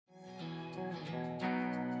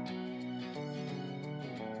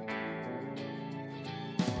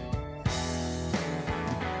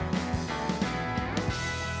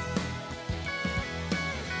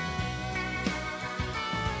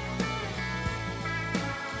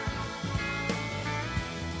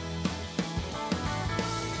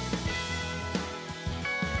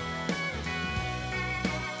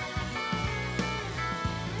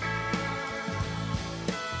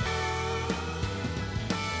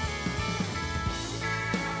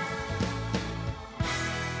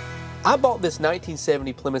I bought this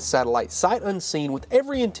 1970 Plymouth Satellite sight unseen with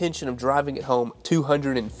every intention of driving it home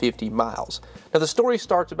 250 miles. Now the story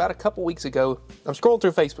starts about a couple weeks ago. I'm scrolling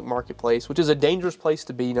through Facebook Marketplace, which is a dangerous place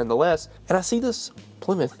to be nonetheless, and I see this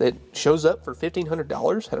Plymouth that shows up for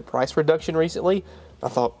 $1,500, had a price reduction recently. I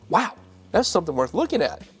thought, wow, that's something worth looking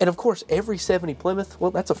at. And of course, every 70 Plymouth, well,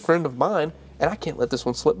 that's a friend of mine, and I can't let this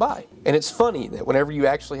one slip by. And it's funny that whenever you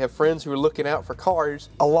actually have friends who are looking out for cars,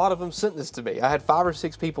 a lot of them sent this to me. I had 5 or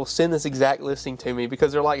 6 people send this exact listing to me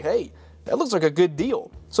because they're like, hey, that looks like a good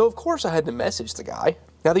deal. So of course I had to message the guy.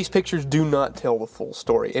 Now these pictures do not tell the full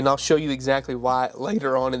story, and I'll show you exactly why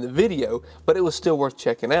later on in the video, but it was still worth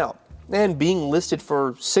checking out. And being listed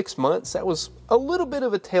for 6 months, that was a little bit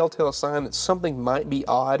of a telltale sign that something might be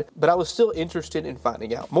odd, but I was still interested in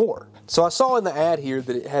finding out more. So I saw in the ad here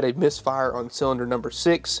that it had a misfire on cylinder number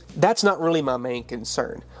 6. That's not really my main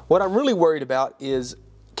concern. What I'm really worried about is,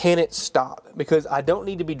 can it stop? Because I don't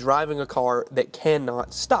need to be driving a car that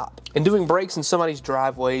cannot stop. And doing brakes in somebody's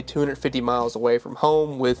driveway 250 miles away from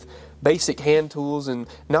home with basic hand tools and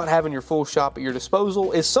not having your full shop at your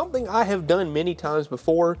disposal is something I have done many times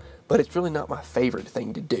before, but it's really not my favorite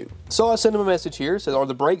thing to do. So I sent him a message here, said, are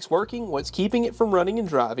the brakes working? What's keeping it from running and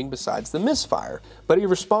driving besides the misfire? But he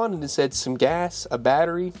responded and said, some gas, a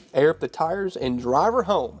battery, air up the tires, and drive her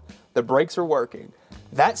home. The brakes are working.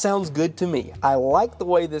 That sounds good to me. I like the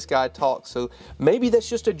way this guy talks, so maybe that's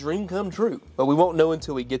just a dream come true, but we won't know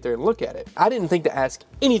until we get there and look at it. I didn't think to ask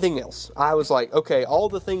anything else. I was like, okay, all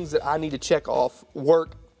the things that I need to check off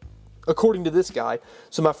work according to this guy,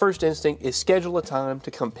 so my first instinct is schedule a time to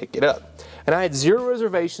come pick it up. And I had 0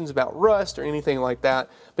 reservations about rust or anything like that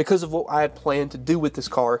because of what I had planned to do with this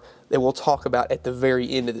car that we'll talk about at the very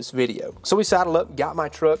end of this video. So we saddled up, got my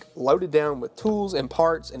truck loaded down with tools and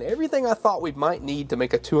parts and everything I thought we might need to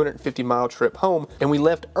make a 250-mile trip home, and we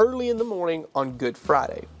left early in the morning on Good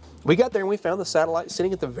Friday. We got there and we found the Satellite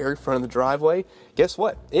sitting at the very front of the driveway. Guess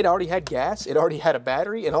what? It already had gas, it already had a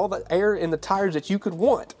battery, and all the air in the tires that you could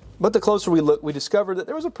want. But the closer we looked, we discovered that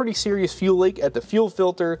there was a pretty serious fuel leak at the fuel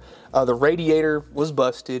filter, the radiator was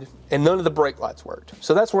busted, and none of the brake lights worked.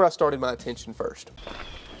 So that's where I started my attention first.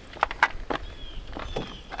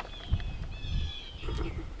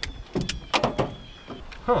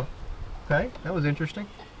 Huh, okay, that was interesting.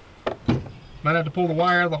 Might have to pull the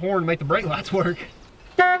wire out of the horn to make the brake lights work.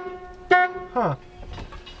 Huh,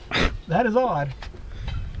 that is odd.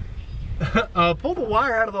 Pull the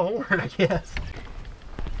wire out of the horn, I guess.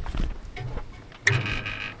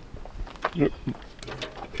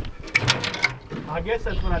 I guess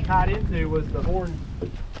that's what I tied into was the horn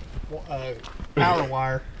power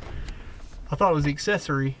wire. I thought it was the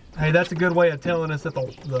accessory. Hey, that's a good way of telling us that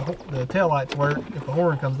the tail lights work if the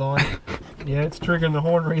horn comes on. Yeah, it's triggering the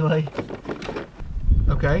horn relay.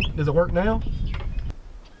 Okay, does it work now?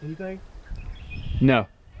 Anything? No.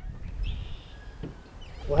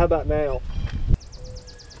 Well, how about now?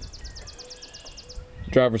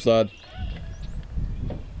 Driver's side.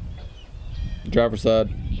 Driver's side.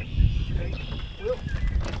 Okay.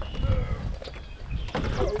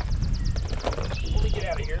 Well, let me get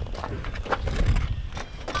out of here.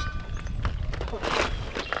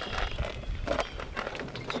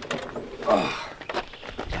 Oh.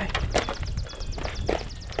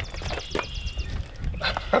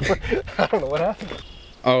 Okay. I don't know what happened.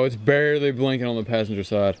 Oh, it's barely blinking on the passenger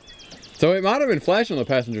side. So it might have been flashing on the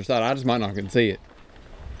passenger side. I just might not can see it.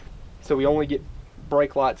 So we only get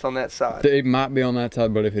brake lights on that side. It might be on that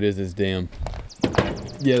side, but if it is, it's dim.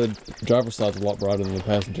 Yeah, the driver's side's a lot brighter than the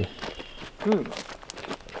passenger.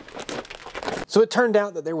 So it turned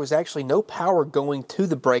out that there was actually no power going to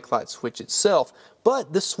the brake light switch itself,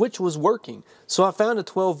 but the switch was working. So I found a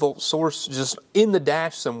 12-volt source just in the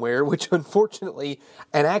dash somewhere, which unfortunately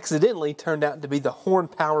and accidentally turned out to be the horn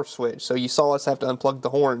power switch. So you saw us have to unplug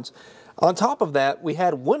the horns. On top of that, we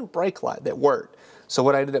had one brake light that worked. So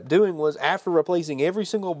what I ended up doing was, after replacing every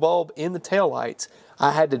single bulb in the taillights,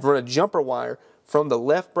 I had to run a jumper wire from the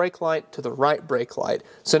left brake light to the right brake light.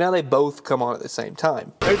 So now they both come on at the same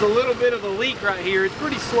time. There's a little bit of a leak right here. It's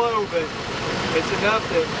pretty slow, but it's enough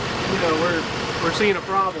that, you know, we're seeing a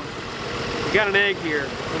problem. We got an egg here.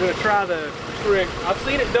 We're gonna try the trick. I've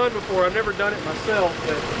seen it done before. I've never done it myself,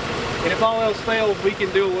 and if all else fails, we can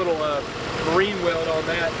do a little marine weld on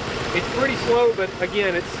that. It's pretty slow, but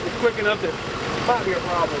again, it's quick enough that it might be a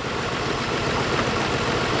problem.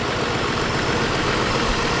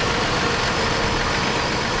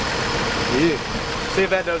 Yeah. See if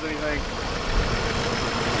that does anything.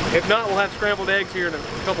 If not, we'll have scrambled eggs here in a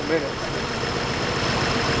couple minutes.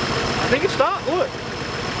 I think it stopped, look.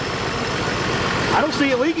 I don't see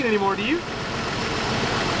it leaking anymore, do you?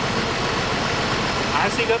 I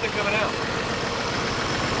see nothing coming out.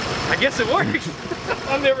 I guess it works.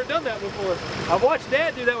 I've never done that before. I've watched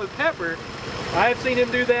Dad do that with Pepper. I have seen him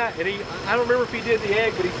do that, and I don't remember if he did the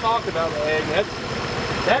egg, but he talked about the egg.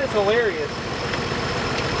 That is hilarious.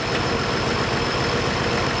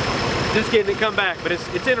 Just getting it come back, but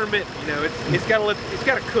it's intermittent, you know. It's gotta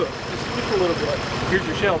cook just a little bit. Here's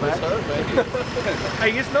your shell back.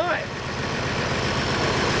 Hey, it's not.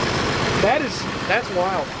 That's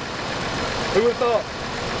wild. Who would have thought?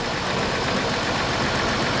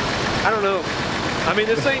 I don't know. I mean,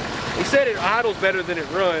 this thing, he said it idles better than it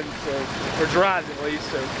runs, so, or drives at least,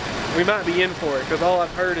 so we might be in for it, because all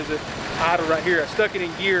I've heard is it idle right here. I stuck it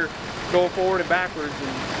in gear going forward and backwards,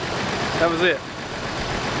 and that was it.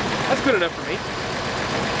 That's good enough for me.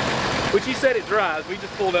 Which he said it drives. We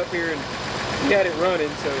just pulled up here and he had it running,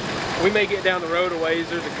 so we may get down the road a ways.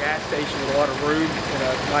 There's a gas station with a lot of room in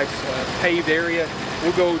a nice paved area.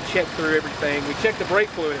 We'll go check through everything. We checked the brake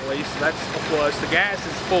fluid at least, so that's a plus. The gas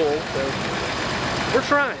is full, so we're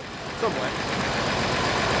trying some way.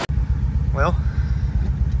 Well,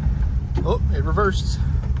 oh, it reversed.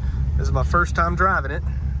 This is my first time driving it.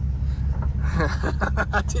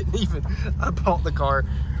 I bought the car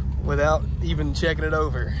without even checking it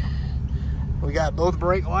over. We got both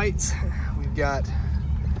brake lights. We've got,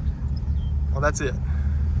 well, that's it.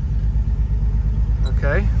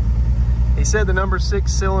 Okay. He said the number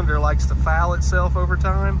 6 cylinder likes to foul itself over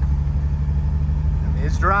time. I mean,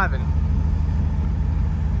 it's driving.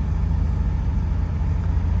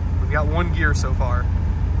 We've got 1 gear so far.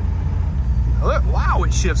 Oh, look, wow,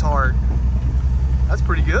 it shifts hard. That's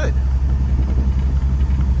pretty good.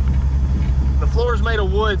 The floor is made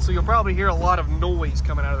of wood, so you'll probably hear a lot of noise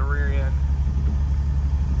coming out of the rear end.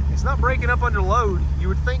 It's not breaking up under load. You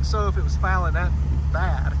would think so if it was fouling that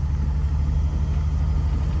bad.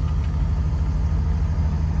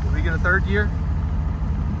 Did we get a 3rd gear?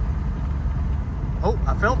 Oh,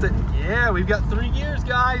 I felt it. Yeah, we've got 3 gears,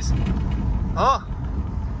 guys. Oh,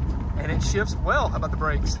 and it shifts well. How about the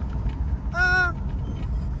brakes?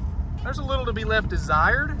 There's a little to be left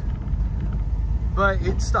desired, but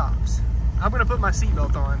it stops. I'm gonna put my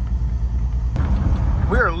seatbelt on.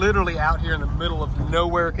 We are literally out here in the middle of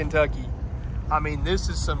nowhere, Kentucky. I mean, this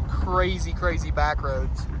is some crazy, crazy back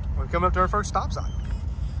roads. We've come up to our first stop sign.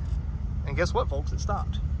 And guess what, folks? It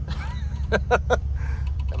stopped.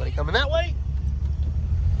 Somebody coming that way?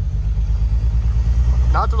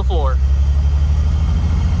 Not to the floor.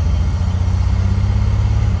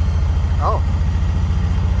 Oh.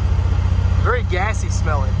 Very gassy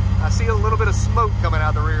smelling. I see a little bit of smoke coming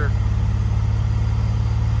out the rear.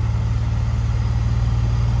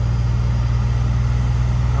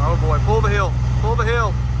 Oh boy, pull the hill, pull the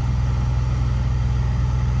hill.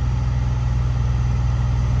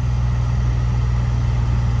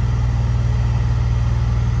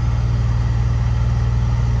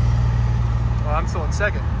 Well, I'm still in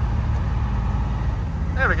 2nd.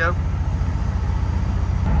 There we go.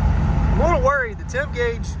 I'm a little worried, the temp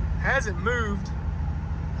gauge hasn't moved,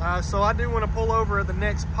 so I do want to pull over at the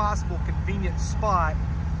next possible convenient spot.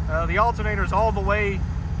 The alternator is all the way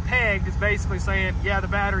pegged. Is basically saying, yeah, the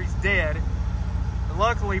battery's dead. And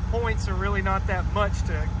luckily, points are really not that much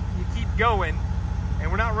to you keep going,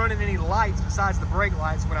 and we're not running any lights besides the brake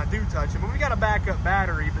lights when I do touch them. But we got a backup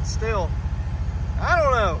battery, but still, I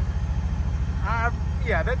don't know.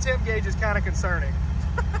 Yeah, that temp gauge is kind of concerning.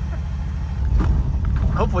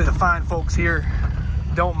 Hopefully the fine folks here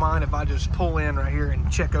don't mind if I just pull in right here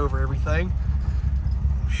and check over everything.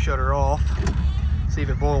 Shut her off, see if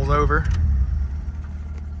it boils over.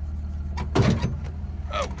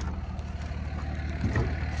 Oh.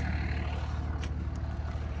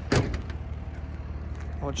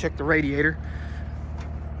 I want to check the radiator.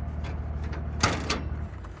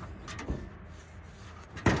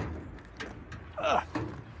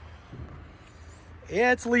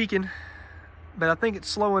 Yeah, it's leaking, but I think it's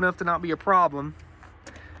slow enough to not be a problem.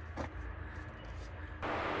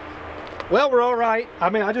 Well, we're all right. I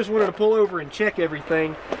mean, I just wanted to pull over and check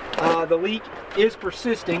everything. The leak is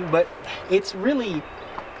persisting, but it's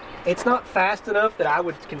not fast enough that I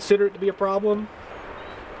would consider it to be a problem.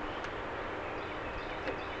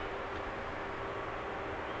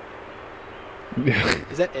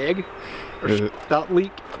 Is that egg or spout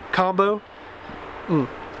leak combo?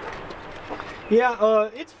 Yeah,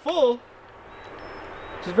 it's full.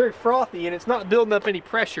 It's very frothy, and it's not building up any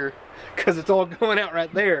pressure because it's all going out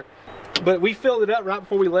right there. But we filled it up right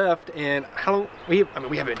before we left, and I mean, we haven't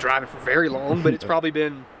been driving for very long, but it's probably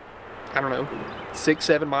been, I don't know,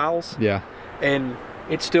 6-7 miles. Yeah. And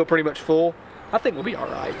it's still pretty much full. I think we'll be all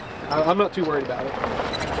right. I'm not too worried about it.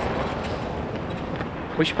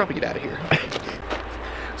 We should probably get out of here.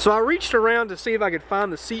 So I reached around to see if I could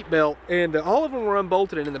find the seat belt, and all of them were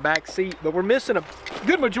unbolted and in the back seat, but we're missing a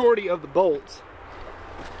good majority of the bolts.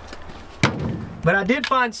 But I did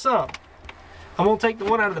find some. I'm gonna take the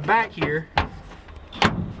one out of the back here.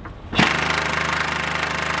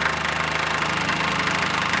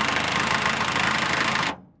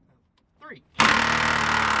 Three.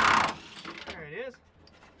 There it is.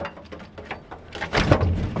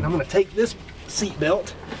 And I'm gonna take this seat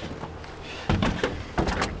belt.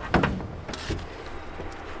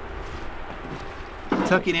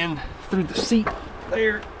 Tuck it in through the seat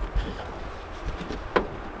there.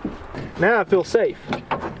 Now I feel safe.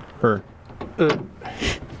 Her. I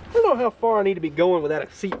don't know how far I need to be going without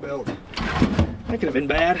a seat belt. That could have been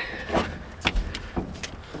bad.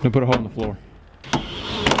 Now put a hole in the floor.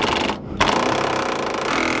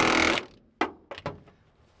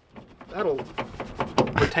 That'll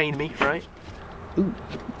retain me, right? Ooh,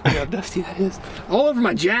 look how dusty that is. All over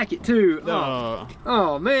my jacket too.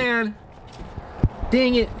 Oh man.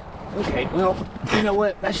 Dang it. Okay, well, you know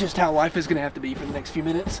what? That's just how life is gonna have to be for the next few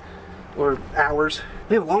minutes or hours.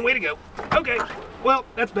 We have a long way to go. Okay, well,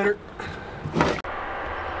 that's better. Do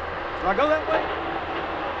I go that way?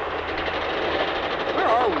 Where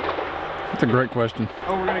are we? That's a great question.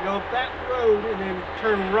 Oh, we're gonna go up that road and then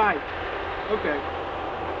turn right. Okay.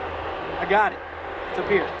 I got it. It's up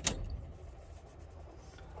here.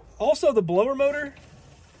 Also, the blower motor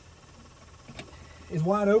is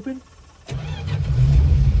wide open.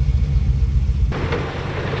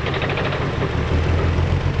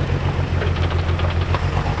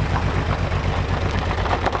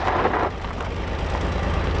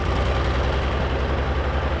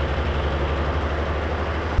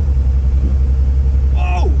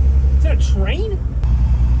 Train?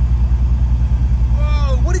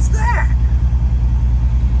 Whoa, what is that?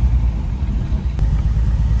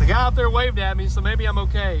 The guy out there waved at me, so maybe I'm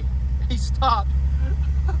okay. He stopped.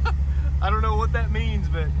 I don't know what that means,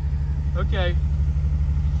 but okay.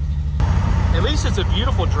 At least it's a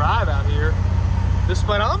beautiful drive out here. The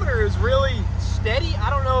speedometer is really steady. I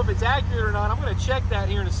don't know if it's accurate or not. I'm gonna check that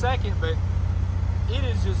here in a second, but it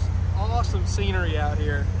is just awesome scenery out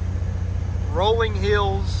here. Rolling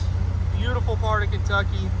hills. Beautiful part of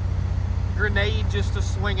Kentucky. Grenade just a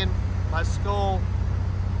swinging. My skull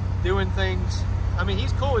doing things. I mean,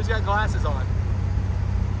 he's cool. He's got glasses on.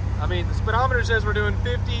 I mean, the speedometer says we're doing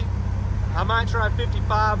 50. I might try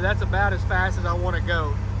 55, but that's about as fast as I want to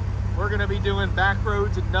go. We're going to be doing back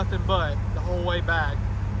roads and nothing but the whole way back.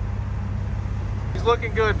 He's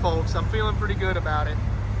looking good, folks. I'm feeling pretty good about it.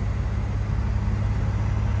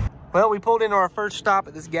 Well, we pulled into our first stop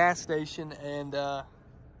at this gas station, and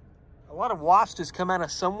a lot of wasps just come out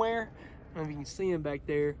of somewhere. I don't know if you can see him back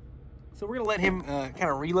there. So we're gonna let him kind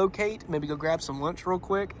of relocate, maybe go grab some lunch real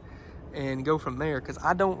quick and go from there, because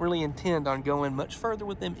I don't really intend on going much further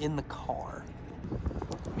with them in the car.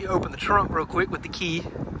 Let me open the trunk real quick with the key.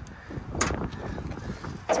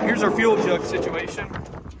 So here's our fuel jug situation.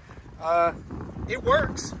 It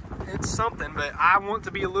works. It's something, but I want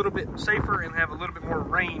to be a little bit safer and have a little bit more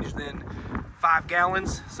range than 5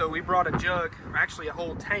 gallons. So we brought a jug, or actually a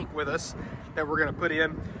whole tank with us that we're gonna put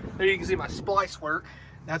in. There you can see my splice work.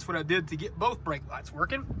 That's what I did to get both brake lights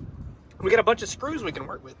working. We got a bunch of screws we can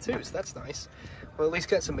work with too, so that's nice. Well, at least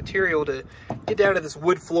got some material to get down to this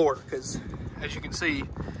wood floor, because as you can see,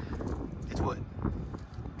 it's wood.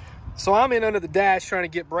 So I'm in under the dash trying to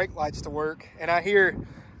get brake lights to work, and I hear,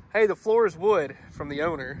 hey, the floor is wood from the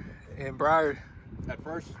owner. And Briar, at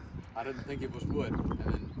first, I didn't think it was wood, and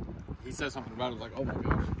then he said something about it. I was like, oh my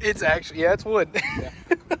gosh. It's actually, yeah, it's wood. Yeah.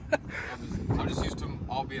 I'm just used to them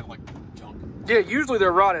all being like junk. Yeah, usually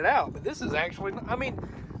they're rotted out, but this is actually, I mean,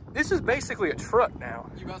 this is basically a truck now.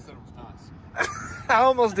 You guys said it was nice. I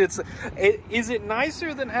almost did say, is it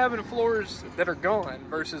nicer than having floors that are gone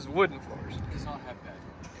versus wooden floors? It's not half bad.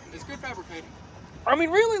 It's good fabricating. I mean,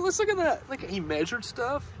 really, let's look at that. Look, he measured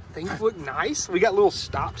stuff. Things look nice. We got little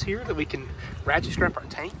stops here that we can ratchet strap our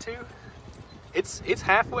tank to. It's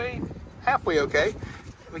halfway okay.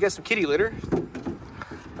 We got some kitty litter. I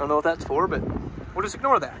don't know what that's for, but we'll just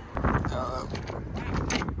ignore that.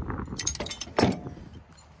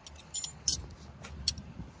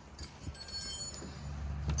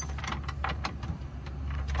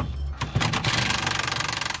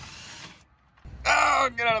 Oh,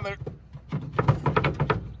 get out of there.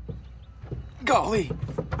 Golly.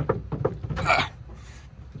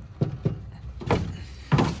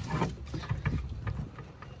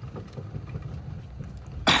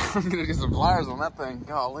 I'm gonna get some pliers on that thing.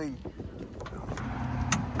 Golly.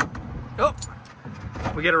 Oh,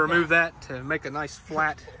 we got to remove that to make a nice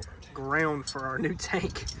flat ground for our new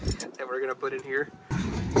tank that we're gonna put in here.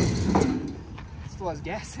 still has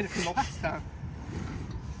gas in it from the last time.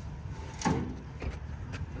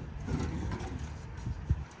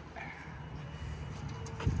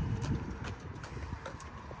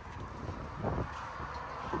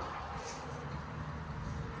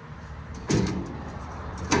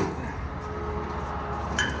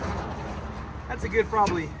 That's a good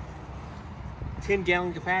probably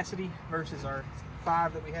 10-gallon capacity versus our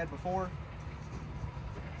 5 that we had before.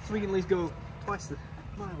 So we can at least go twice the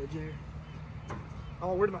mileage there.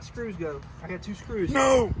 Oh, where did my screws go? I got 2 screws.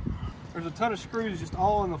 No! There's a ton of screws just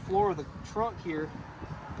all on the floor of the trunk here.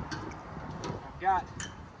 I've got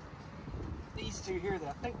these 2 here that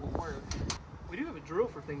I think will work. We do have a drill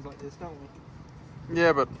for things like this, don't we?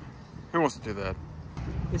 Yeah, but who wants to do that?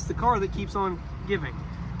 It's the car that keeps on giving.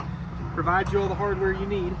 Provides you all the hardware you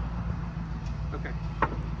need. Okay,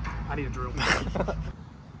 I need a drill.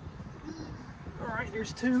 All right,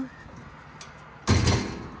 there's 2.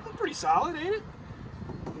 That's pretty solid, ain't it?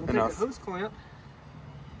 We'll take a hose clamp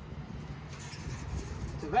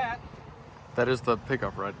to that. That is the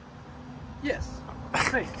pickup, right? Yes, I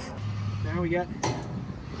think. Now we got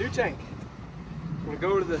new tank. I'm gonna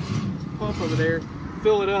go to the pump over there,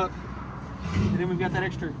 fill it up, and then we've got that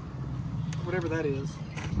extra, whatever that is,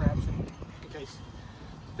 perhaps in case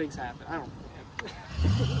things happen. I don't know.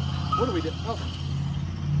 What do we do? Oh,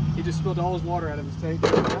 he just spilled all his water out of his tank.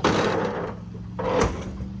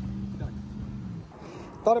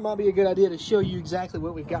 Thought it might be a good idea to show you exactly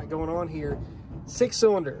what we've got going on here.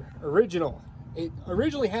 6-cylinder, original. It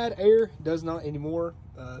originally had air, does not anymore.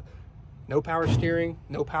 No power steering,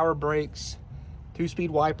 no power brakes,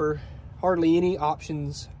 2-speed wiper, hardly any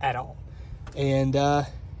options at all. And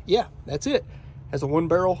yeah, that's it. Has a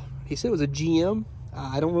 1-barrel. He said it was a GM.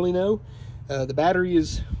 I don't really know. The battery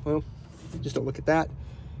is, well, just don't look at that.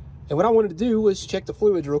 And what I wanted to do was check the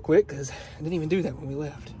fluids real quick because I didn't even do that when we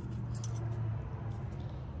left.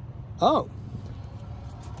 Oh.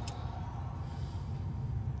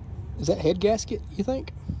 Is that head gasket, you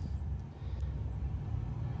think?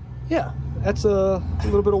 Yeah, that's a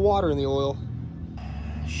little bit of water in the oil.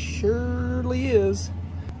 Surely is.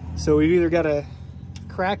 So we've either got a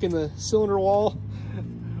crack in the cylinder wall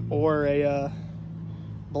or a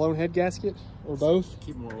blown head gasket, or both.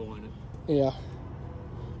 Keep more oil in it. Yeah.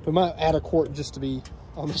 We might add a quart just to be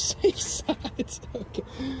on the safe side.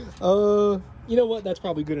 Okay. You know what? That's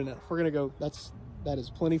probably good enough. We're gonna go. That is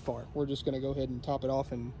plenty far. We're just gonna go ahead and top it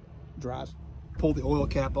off and drive. Pull the oil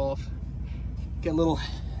cap off. Get a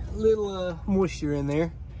little moisture in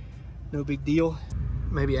there. No big deal.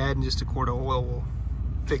 Maybe adding just a quart of oil will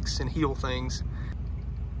fix and heal things.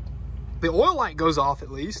 The oil light goes off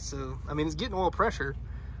at least, so I mean it's getting oil pressure.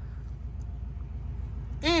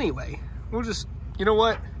 Anyway, we'll just, you know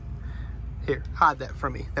what? Here, hide that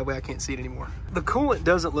from me. That way I can't see it anymore. The coolant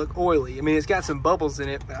doesn't look oily. I mean, it's got some bubbles in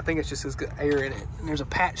it, but I think it's just got air in it. And there's a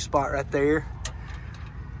patch spot right there.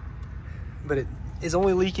 But it is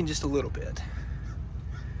only leaking just a little bit.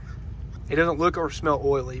 It doesn't look or smell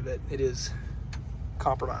oily, but it is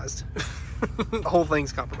compromised. The whole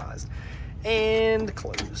thing's compromised. And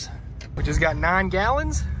close. We just got 9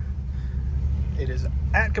 gallons. It is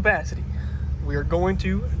at capacity. We are going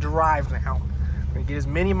to drive now. We're gonna get as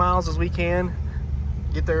many miles as we can,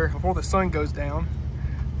 get there before the sun goes down,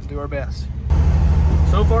 and do our best.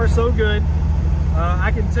 So far, so good.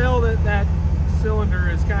 I can tell that that cylinder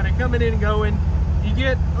is kind of coming in and going. You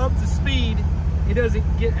get up to speed, it doesn't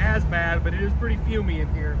get as bad, but it is pretty fumy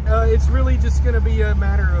in here. It's really just gonna be a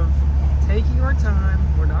matter of taking our time.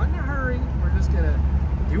 We're not in a hurry. We're just gonna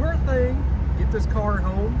do our thing, get this car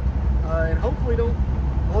home, and hopefully don't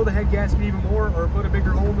blow the head gasket even more or put a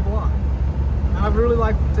bigger hole in the block. I'd really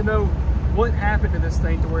like to know what happened to this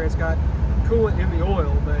thing to where it's got coolant in the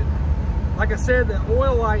oil, but like I said, the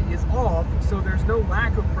oil light is off, so there's no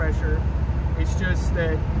lack of pressure. It's just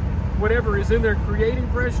that whatever is in there creating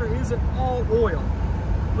pressure isn't all oil,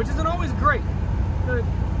 which isn't always great, but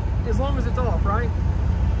as long as it's off, right?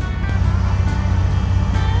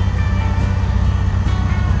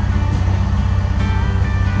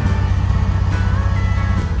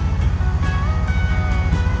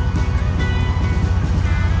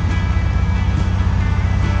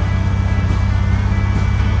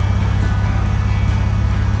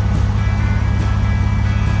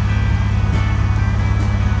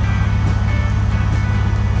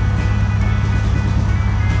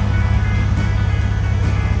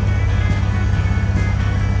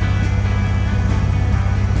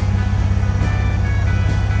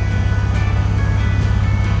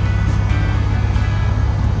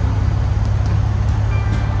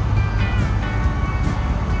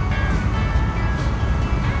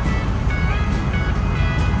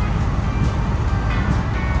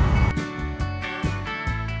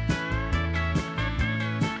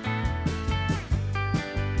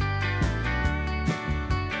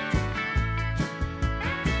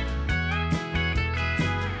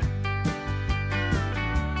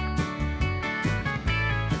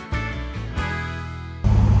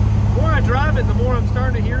 driving, the more I'm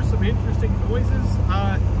starting to hear some interesting noises.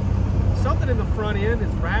 Something in the front end is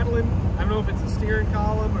rattling. I don't know if it's the steering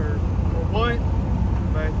column or what,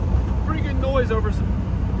 but pretty good noise over some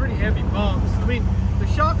pretty heavy bumps. I mean, the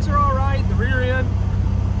shocks are all right. The rear end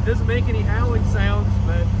doesn't make any howling sounds,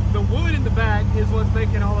 but the wood in the back is what's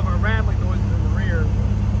making all of our rattling noises in the rear.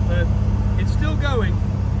 But it's still going.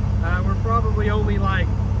 We're probably only like,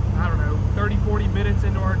 I don't know, 30-40 minutes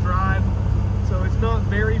into our drive, so it's not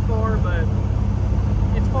very far, but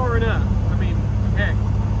it's far enough. I mean, heck,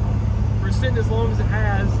 we're sitting as long as it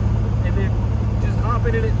has, and then just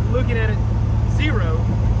hopping in it, looking at it zero,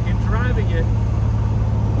 and driving it,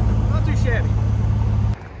 not too shabby.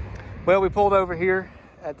 Well, we pulled over here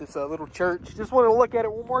at this little church. Just wanted to look at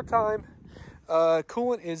it one more time.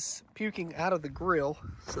 Coolant is puking out of the grill,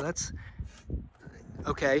 so that's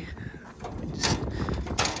okay.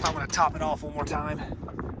 I'm gonna top it off one more time.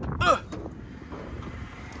 Ugh.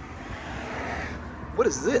 What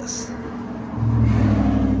is this?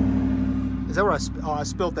 Is that where I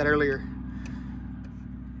spilled that earlier?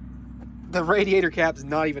 The radiator cap is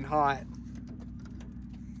not even hot.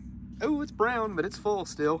 Oh, it's brown, but it's full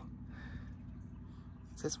still.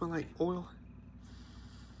 Does that smell like oil?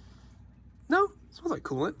 No, it smells like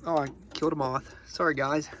coolant. Oh, I killed a moth. Sorry,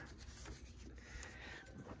 guys.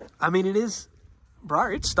 I mean, it is,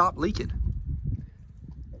 Briar, it stopped leaking.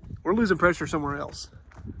 We're losing pressure somewhere else.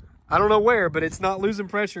 I don't know where, but it's not losing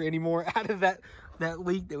pressure anymore out of that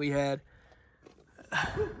leak that we had.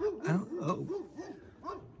 Oh.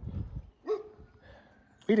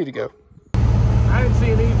 We need to go. I didn't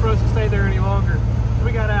see a need for us to stay there any longer, so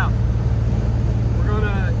we got out. We're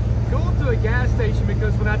gonna go up to a gas station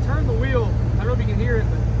because when I turn the wheel, I don't know if you can hear it,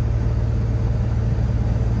 but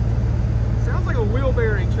it sounds like a wheel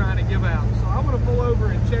bearing trying to give out. So I'm gonna pull over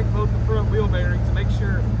and check both the front wheel bearings to make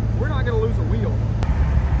sure we're not gonna lose a wheel.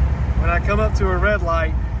 When I come up to a red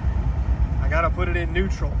light, I gotta put it in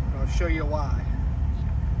neutral. I'll show you why.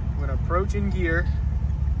 When I approach in gear,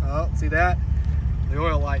 oh, see that? The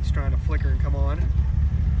oil light's trying to flicker and come on.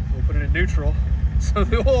 We'll put it in neutral so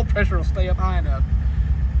the oil pressure will stay up high enough.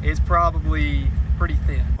 It's probably pretty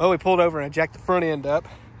thin. Well, we pulled over and I jacked the front end up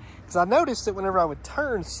because I noticed that whenever I would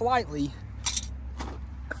turn slightly,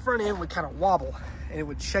 the front end would kind of wobble and it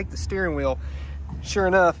would shake the steering wheel. Sure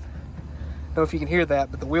enough, I don't know if you can hear that,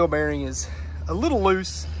 but the wheel bearing is a little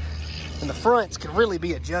loose and the fronts can really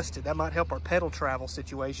be adjusted. That might help our pedal travel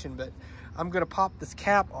situation, but I'm gonna pop this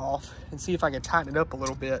cap off and see if I can tighten it up a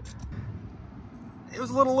little bit. It was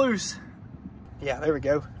a little loose. Yeah, there we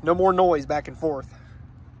go. No more noise back and forth.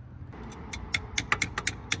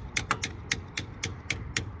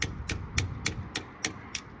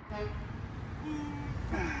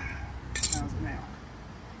 How's it now?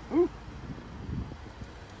 Ooh.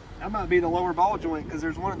 That might be the lower ball joint because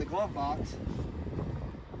there's one in the glove box.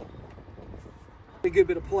 A good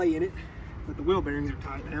bit of play in it, but the wheel bearings are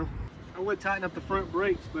tight now. I would tighten up the front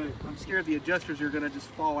brakes, but I'm scared the adjusters are gonna just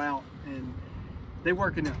fall out, and they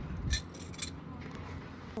work enough.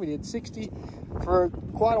 We did 60 for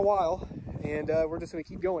quite a while, and we're just gonna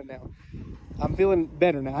keep going now. I'm feeling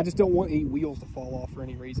better now. I just don't want any wheels to fall off for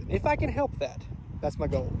any reason. If I can help that, that's my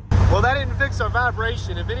goal. Well, that didn't fix our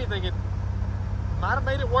vibration. If anything, it might have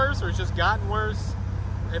made it worse, or it's just gotten worse.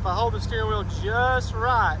 If I hold the steering wheel just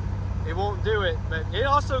right, it won't do it. But it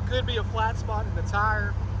also could be a flat spot in the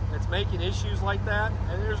tire that's making issues like that,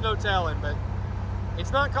 and there's no telling. But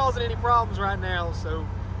it's not causing any problems right now, so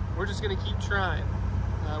we're just gonna keep trying.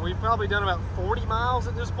 We've probably done about 40 miles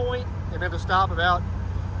at this point and had to stop about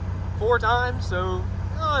 4 times, so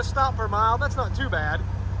a stop per mile, that's not too bad.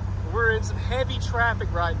 We're in some heavy traffic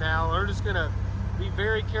right now. We're just gonna be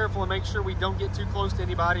very careful and make sure we don't get too close to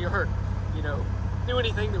anybody or, you know, do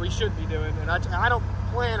anything that we shouldn't be doing. And I don't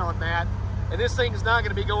plan on that. And this thing's not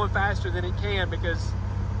gonna be going faster than it can because,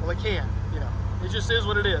 well, it can, you know. It just is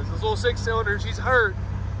what it is. This little 6-cylinder, she's hurt,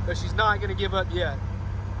 but she's not gonna give up yet.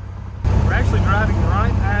 We're actually driving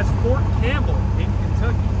right past Fort Campbell in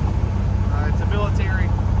Kentucky. It's a military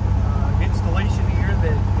installation here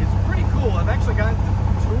that is pretty cool. I've actually gotten to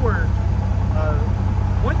tour.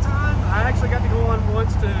 One time, I actually got to go on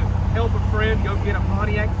once to help a friend go get a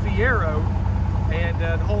Pontiac Fiero, and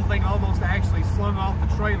the whole thing almost actually slung off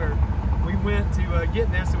the trailer. We went to get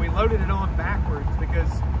this and we loaded it on backwards because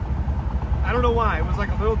I don't know why. It was like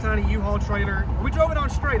a little tiny U-Haul trailer. We drove it on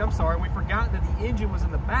straight, I'm sorry. We forgot that the engine was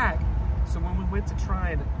in the back. So when we went to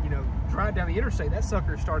try and, you know, drive down the interstate, that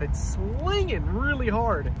sucker started slinging really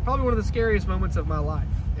hard. Probably one of the scariest moments of my life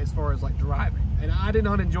as far as like driving. And I did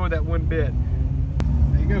not enjoy that one bit.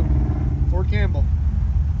 There you go, Fort Campbell.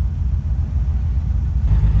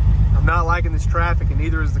 I'm not liking this traffic and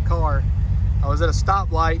neither is the car. I was at a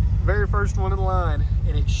stoplight, very first one in the line,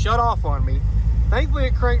 and it shut off on me. Thankfully,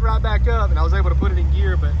 it cranked right back up, and I was able to put it in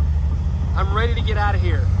gear, but I'm ready to get out of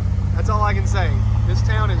here. That's all I can say. This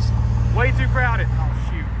town is way too crowded. Oh,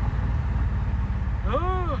 shoot.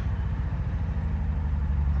 Oh.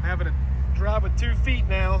 I'm having to drive with 2 feet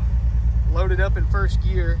now, loaded up in first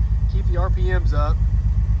gear, keep the RPMs up.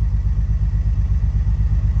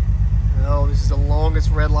 Oh, this is the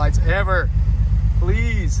longest red lights ever.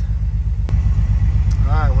 Please.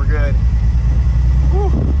 All right, we're good.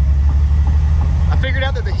 Whew. I figured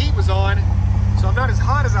out that the heat was on, so I'm not as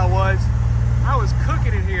hot as I was. I was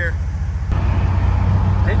cooking in here.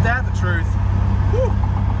 Ain't that the truth? Whew.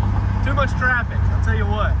 Too much traffic, I'll tell you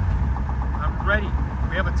what. I'm ready.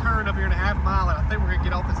 We have a turn up here in a half mile, and I think we're gonna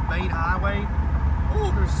get off this main highway.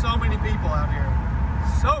 Oh, there's so many people out here.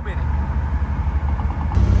 So many.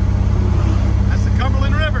 That's the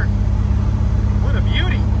Cumberland River. What a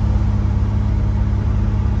beauty.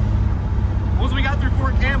 Once we got through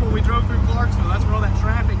Fort Campbell, we drove through Clarksville. That's where all that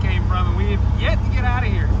traffic came from, and we have yet to get out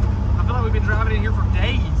of here. I feel like we've been driving in here for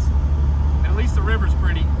days. And at least the river's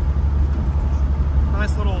pretty.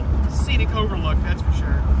 Nice little scenic overlook, that's for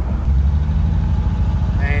sure.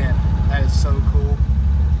 Man, that is so cool.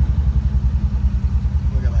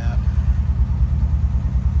 Look at that.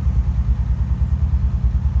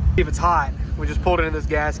 If it's hot, we just pulled it in this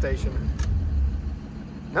gas station.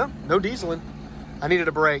 No dieseling. I needed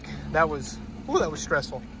a break. That was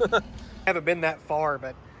stressful. I haven't been that far,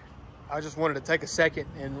 but I just wanted to take a second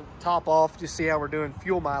and top off, just see how we're doing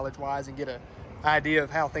fuel mileage wise and get an idea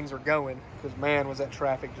of how things are going. Because man, was that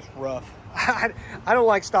traffic just rough. I don't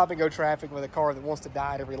like stop and go traffic with a car that wants to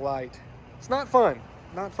die at every light. It's not fun.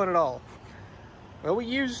 Not fun at all. Well,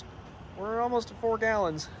 we're almost at 4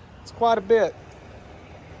 gallons. It's quite a bit.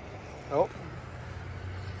 Oh.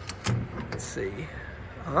 Let's see.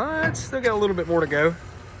 It's still got a little bit more to go.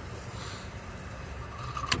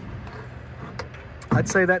 I'd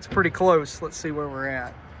say that's pretty close. Let's see where we're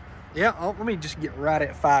at. Yeah, let me just get right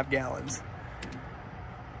at 5 gallons.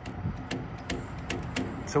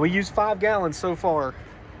 So we used 5 gallons so far.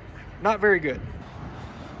 Not very good.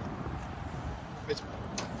 It's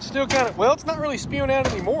still kind of, well, it's not really spewing out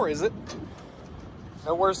anymore, is it?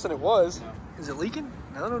 No worse than it was. No. Is it leaking?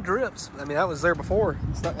 No drips. I mean, that was there before.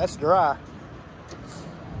 It's not, that's dry.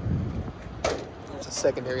 There's a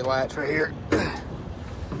secondary latch right here.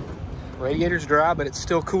 Radiator's dry, but it's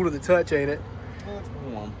still cool to the touch, ain't it? Well, it's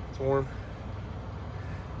warm. It's warm.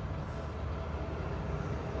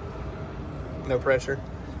 No pressure.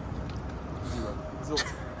 Zero.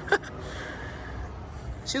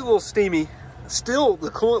 She's a little steamy. Still,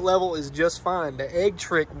 the coolant level is just fine. The egg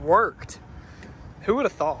trick worked. Who would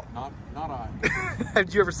have thought? Not I.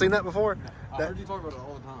 Have you ever seen that before? No, I heard you talk about it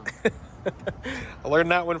all the time. I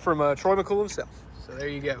learned that one from Troy McCool himself. So there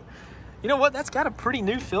you go. You know what? That's got a pretty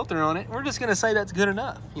new filter on it. We're just going to say that's good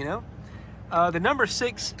enough, you know? The number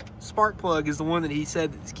 6 spark plug is the one that he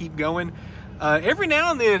said to keep going. Every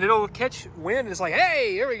now and then it'll catch wind and it's like,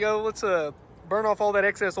 hey, here we go. Let's burn off all that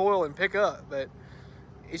excess oil and pick up. But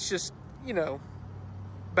it's just, you know,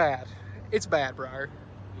 bad. It's bad, Briar.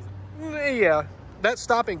 Yeah, that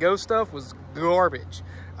stop and go stuff was garbage.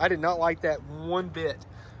 I did not like that one bit.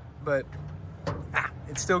 But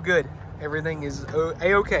it's still good. Everything is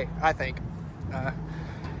a-okay, I think.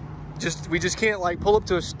 We just can't like pull up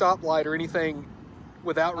to a stoplight or anything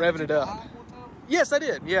without revving it up. Yes, I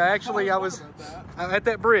did. Yeah, actually, I was at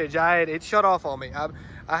that bridge. It shut off on me.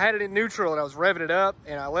 I had it in neutral and I was revving it up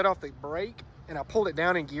and I let off the brake and I pulled it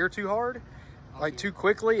down in gear too hard, like too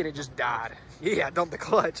quickly, and it just died. Yeah, I dumped the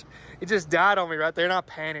clutch. It just died on me right there and I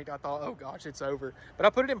panicked. I thought, oh gosh, it's over. But I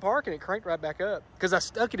put it in park and it cranked right back up because I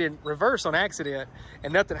stuck it in reverse on accident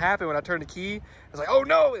and nothing happened when I turned the key. I was like, oh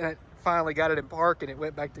no, and I finally got it in park and it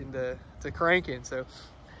went back into cranking. So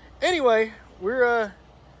anyway, we're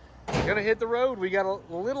gonna hit the road. We got a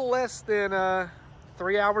little less than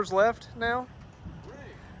 3 hours left now.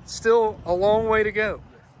 Still a long way to go.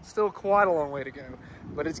 Still quite a long way to go,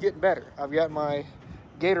 but it's getting better. I've got my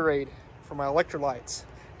Gatorade for my electrolytes.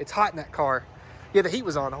 It's hot in that car. Yeah, the heat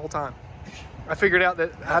was on the whole time. I figured out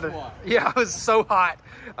that how to, yeah, I was so hot.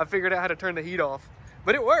 I figured out how to turn the heat off,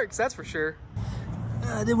 but it works, that's for sure.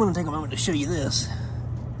 I did want to take a moment to show you this.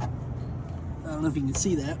 I don't know if you can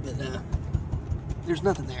see that, but there's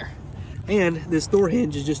nothing there. And this door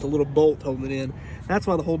hinge is just a little bolt holding it in. That's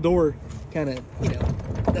why the whole door kind of, you know,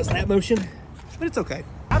 does that motion, but it's okay.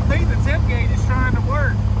 I think the temp gauge is trying to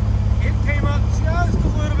work. It came up just a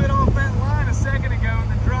little bit off that line a second ago and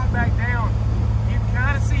then dropped back down. You can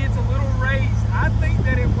kind of see it's a little raised. I think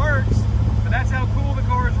that it works, but that's how cool the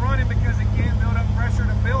car is running because it can't build up pressure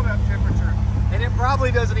to build up temperature.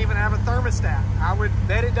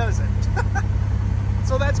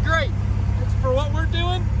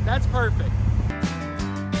 doing, that's perfect.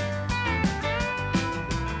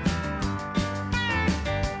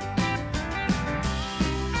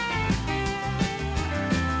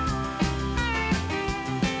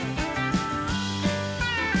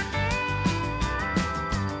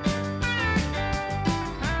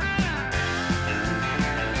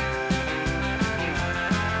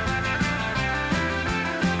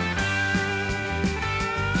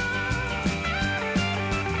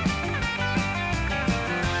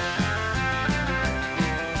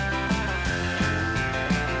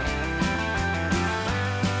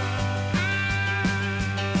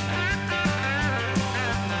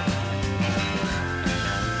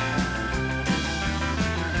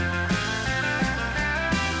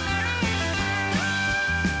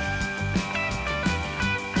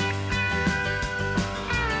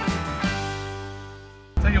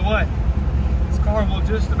 Tell you what, this car will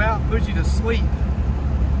just about put you to sleep.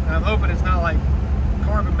 And I'm hoping it's not like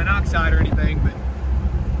carbon monoxide or anything, but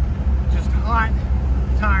just hot,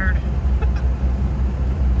 tired.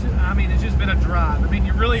 I mean, it's just been a drive. I mean,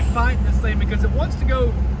 you're really fighting this thing because it wants to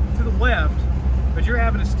go to the left, but you're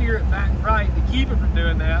having to steer it back right to keep it from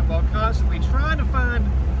doing that while constantly trying to find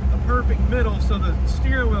a perfect middle so the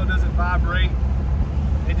steering wheel doesn't vibrate,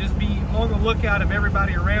 and just be on the lookout of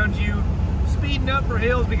everybody around you. Speeding up for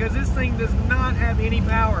hills because this thing does not have any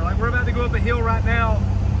power. Like, we're about to go up a hill right now.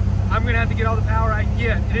 I'm gonna have to get all the power I can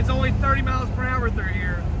get, and it's only 30 miles per hour through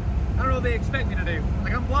here. I don't know what they expect me to do.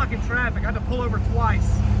 Like, I'm blocking traffic. I had to pull over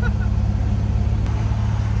twice.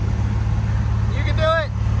 You can do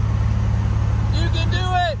it. You can do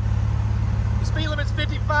it. The speed limit's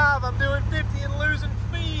 55. I'm doing 50 and losing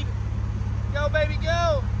speed. Go, baby,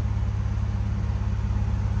 go.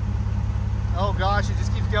 Oh gosh, it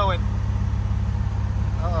just keeps going.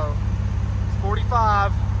 Uh-oh, it's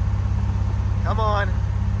 45. Come on.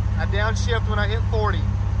 I downshift when I hit 40.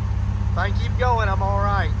 If I can keep going, I'm all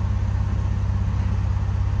right.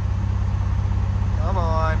 Come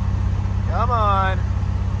on. Come on.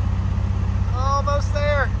 Almost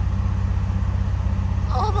there.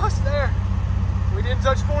 Almost there. We didn't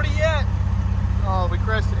touch 40 yet. Oh, we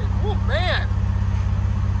crested it. Oh, man.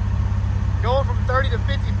 Going from 30 to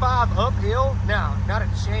 55 uphill? No, not a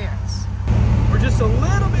chance. We're just a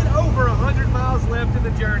little bit over 100 miles left in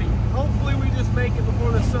the journey. Hopefully we just make it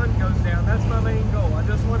before the sun goes down. That's my main goal. I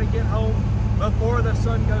just want to get home before the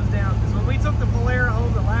sun goes down. Because when we took the Polara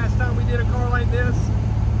home the last time we did a car like this,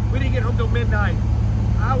 we didn't get home till midnight.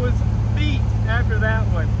 I was beat after that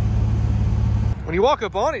one. When you walk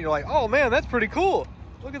up on it, you're like, oh man, that's pretty cool.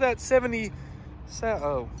 Look at that 70,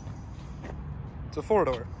 oh, it's a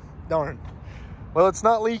 4-door, darn. Well, it's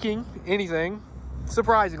not leaking anything,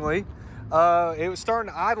 surprisingly. It was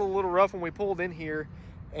starting to idle a little rough when we pulled in here,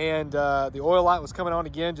 and the oil light was coming on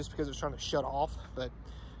again just because it was trying to shut off, but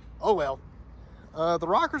oh well. The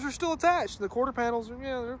rockers are still attached. The quarter panels,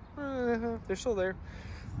 yeah, they're still there.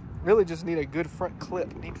 Really just need a good front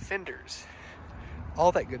clip, need fenders,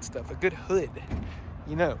 all that good stuff, a good hood,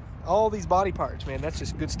 you know, all these body parts, man, that's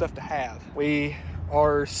just good stuff to have. We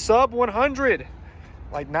are sub 100,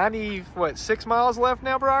 like 90, what, 6 miles left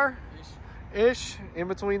now, Briar? Ish, in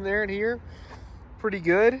between there and here. Pretty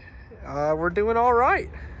good. We're doing all right.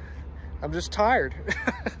 I'm just tired.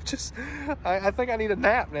 I think I need a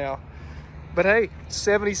nap now. But hey,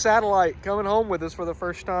 70 Satellite coming home with us for the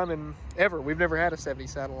first time in ever. We've never had a 70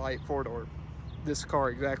 Satellite 4-door. This car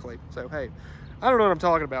exactly. So hey, I don't know what I'm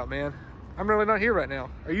talking about, man. I'm really not here right now.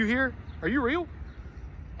 Are you here? Are you real?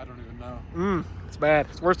 I don't even know. It's bad.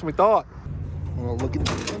 It's worse than we thought. I'll look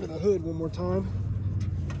under the hood one more time.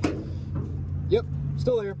 Yep,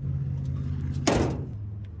 still there.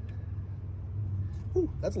 Ooh,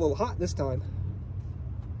 that's a little hot this time.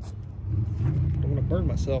 Don't want to burn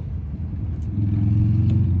myself.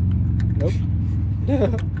 Nope.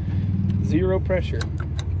 Zero pressure.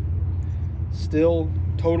 Still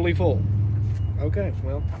totally full. Okay,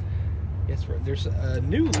 well, yes, there's a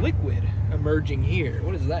new liquid emerging here.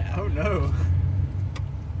 What is that? Oh no.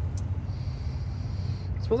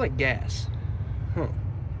 It smells like gas. Huh.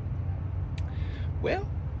 Well,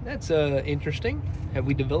 that's interesting. Have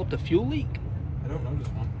we developed a fuel leak? I don't notice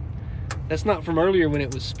one. That's not from earlier when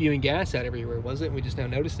it was spewing gas out everywhere, was it? We just now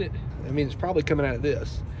noticed it? I mean, it's probably coming out of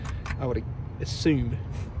this, I would assume.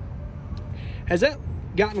 Has that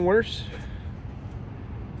gotten worse?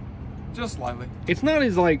 Just slightly. It's not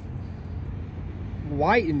as like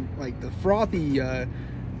white and like the frothy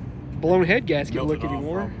blown head gasket look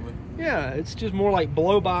anymore. Yeah, it's just more like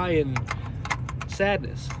blow by and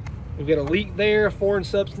sadness. We've got a leak there, a foreign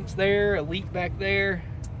substance there, a leak back there.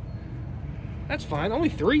 That's fine, only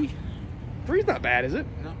 3. 3's not bad, is it?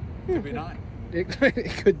 No, could be 9.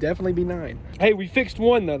 it could definitely be 9. Hey, we fixed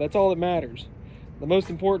one though. That's all that matters. The most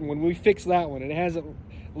important one, we fixed that one, and it hasn't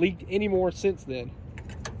leaked any more since then.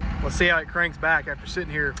 Let's see how it cranks back after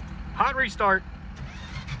sitting here. Hot restart.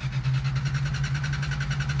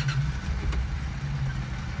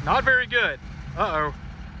 Not very good. Uh-oh.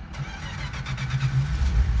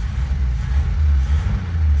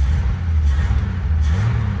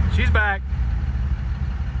 She's back.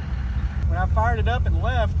 When I fired it up and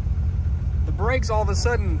left, the brakes all of a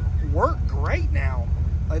sudden work great now.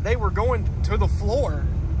 Like they were going to the floor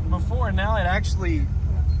before, and now it actually,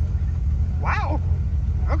 wow.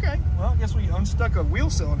 Okay, well, I guess we unstuck a wheel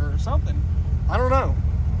cylinder or something. I don't know.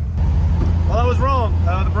 Well, I was wrong.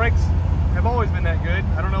 The brakes have always been that good.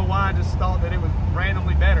 I don't know why, I just thought that it was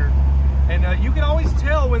randomly better. And you can always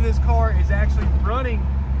tell when this car is actually running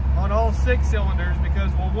on all 6 cylinders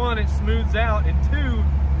because, well, 1, it smooths out, and 2,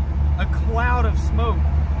 a cloud of smoke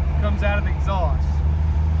comes out of the exhaust.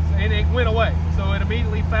 And it went away. So it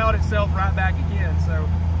immediately fouled itself right back again. So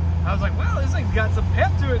I was like, well, this thing's got some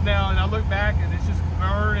pep to it now. And I look back and it's just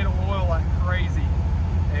burning oil like crazy.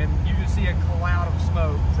 And you just see a cloud of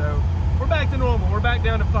smoke. So we're back to normal. We're back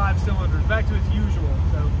down to 5 cylinders, back to its usual.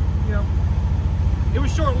 So, you know, it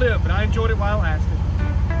was short-lived, but I enjoyed it while it lasted.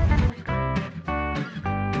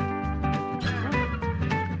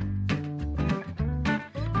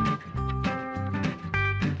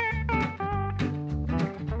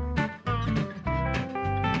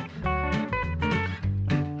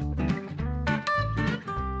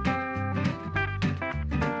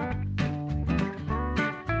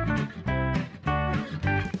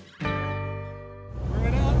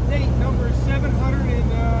 Number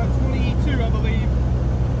 722, I believe.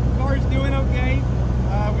 The car's doing okay.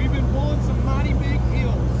 We've been pulling some mighty big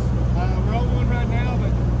hills. We're on one right now,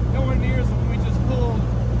 but nowhere near as the one we just pulled.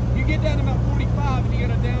 You get down to about 45 and you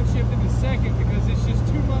got to downshift into second because it's just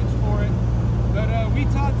too much for it. But we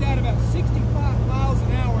topped out about 65 miles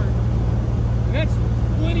an hour, and that's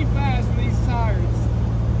plenty fast for these tires.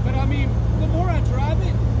 But I mean, the more I drive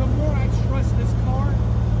it, the more I trust this car,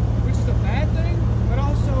 which is a bad thing, but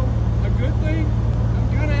also a good thing. I'm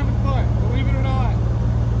kind of having fun, believe it or not.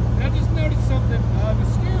 And I just noticed something. The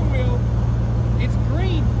steering wheel, it's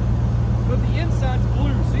green, but the inside's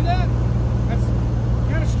blue. See that? That's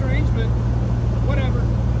kind of strange, but whatever.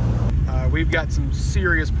 We've got some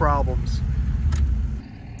serious problems.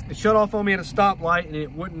 It shut off on me at a stoplight and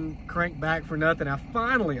it wouldn't crank back for nothing. I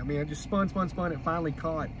just spun, it finally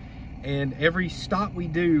caught. And every stop we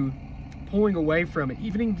do, pulling away from it,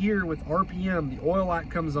 even in gear with RPM, the oil light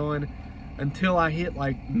comes on until I hit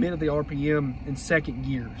like mid of the RPM in second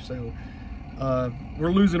gear. So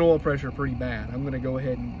we're losing oil pressure pretty bad. I'm gonna go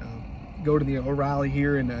ahead and go to the O'Reilly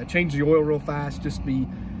here and change the oil real fast just to be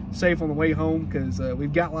safe on the way home, because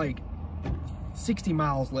we've got like 60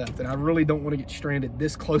 miles left and I really don't want to get stranded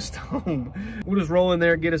this close to home. We'll just roll in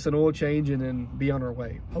there, get us an oil change, and then be on our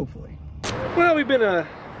way, hopefully. Well, we've been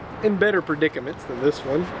in better predicaments than this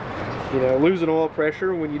one. You know, losing oil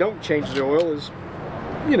pressure when you don't change the oil is,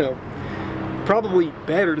 you know, probably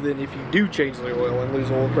better than if you do change the oil and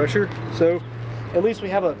lose oil pressure. So at least we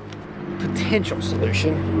have a potential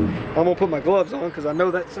solution. I'm gonna put my gloves on because I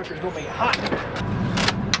know that sucker's gonna be hot.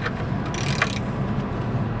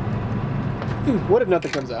 What if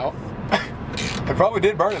nothing comes out? It probably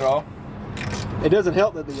did burn it all. It doesn't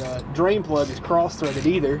help that the drain plug is cross-threaded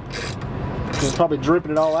either. It's probably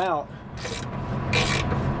dripping it all out.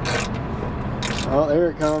 Oh,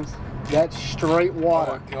 there it comes. That's straight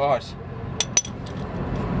water. Oh my gosh.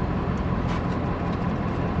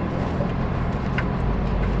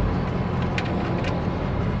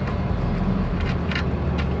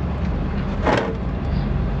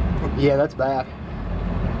 Yeah, that's bad.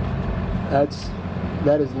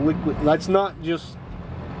 That is liquid. That's not just,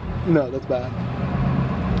 no, that's bad.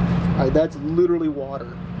 All right, that's literally water.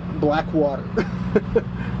 Black water.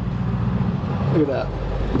 Look at that.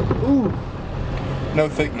 Ooh. No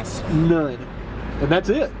thickness. None. And that's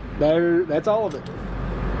it. That's all of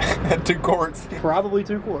it. 2 quarts. Probably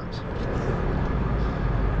 2 quarts.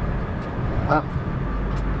 Wow.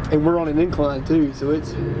 And we're on an incline too, so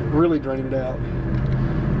it's really draining it out.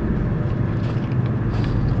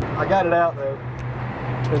 I got it out though.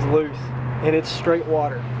 It's loose. And it's straight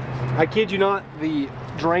water. I kid you not, the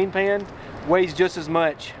drain pan weighs just as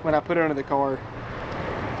much when I put it under the car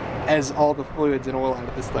as all the fluids and oil out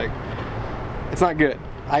of this thing. It's not good.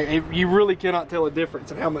 You really cannot tell a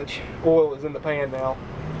difference in how much oil is in the pan now.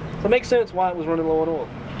 So it makes sense why it was running low on oil.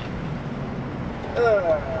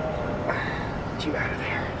 Get you out of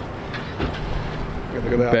there.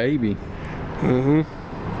 Look at that. Baby. Mm-hmm.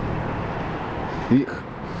 Yeah.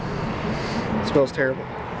 smells terrible.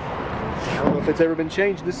 I don't know if it's ever been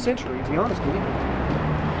changed this century, to be honest with you.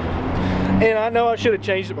 And I know I should have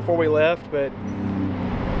changed it before we left, but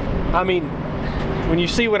I mean, when you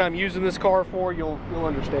see what I'm using this car for, you'll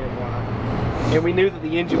understand why. And we knew that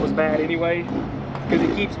the engine was bad anyway, because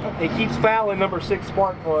it keeps fouling number 6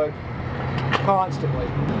 spark plug constantly.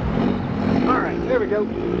 All right, there we go.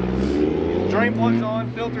 Drain plug's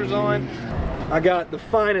on, filter's on. I got the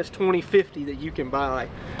finest 2050 that you can buy,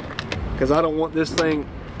 because I don't want this thing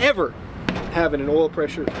ever having an oil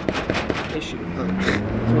pressure issue.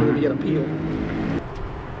 It's only gonna get a peel.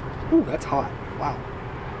 Ooh, that's hot. Wow.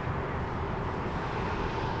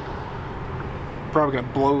 Probably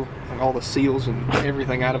gonna blow like, all the seals and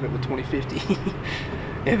everything out of it with 2050.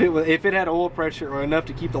 If it had oil pressure or enough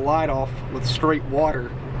to keep the light off with straight water,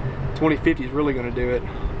 2050 is really gonna do it.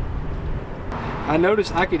 I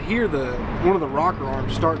noticed I could hear one of the rocker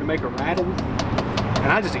arms starting to make a rattle,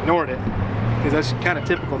 and I just ignored it because that's kind of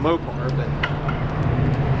typical Mopar,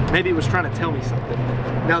 but maybe it was trying to tell me something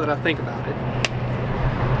now that I think about it.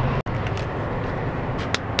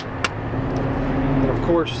 And of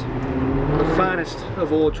course, the finest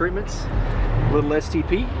of oil treatments, a little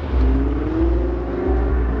STP.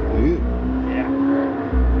 Ooh. Yeah.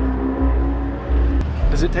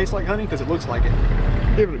 Does it taste like honey? Because it looks like it.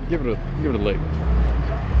 Give it a lick.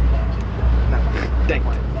 No, dang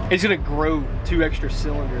it. It's gonna grow 2 extra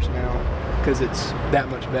cylinders now because it's that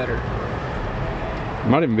much better. It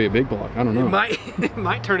might even be a big block. I don't know. It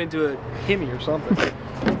might turn into a Hemi or something.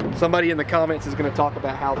 Somebody in the comments is gonna talk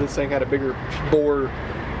about how this thing had a bigger bore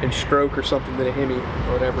and stroke or something than a Hemi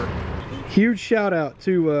or whatever. Huge shout out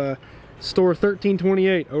to store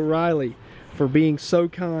 1328 O'Reilly for being so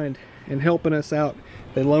kind and helping us out.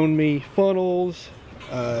 They loaned me funnels,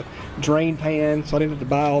 drain pan, so I didn't have to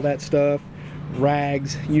buy all that stuff,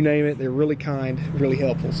 rags, you name it. They're really kind, really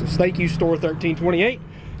helpful. So thank you, store 1328.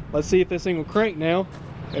 Let's see if this thing will crank now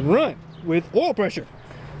and run with oil pressure.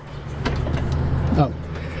 Oh,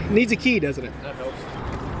 needs a key, doesn't it? That helps.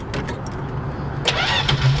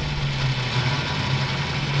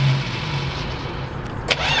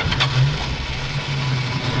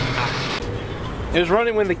 It was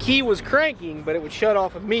running when the key was cranking, but it would shut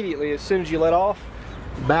off immediately as soon as you let off.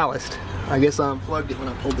 Ballast. I guess I unplugged it when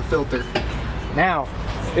I pulled the filter. Now,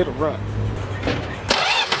 it'll run.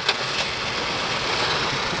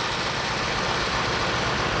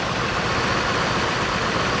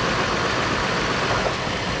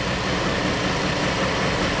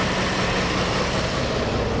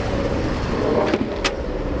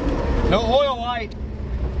 No oil light.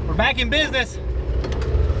 We're back in business.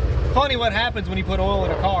 Funny what happens when you put oil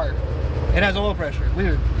in a car. It has oil pressure.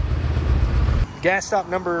 Weird. Gas stop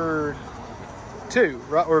number 2,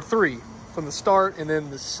 right, or 3 from the start, and then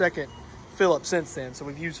the second fill up since then. So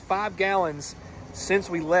we've used 5 gallons since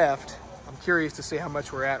we left. I'm curious to see how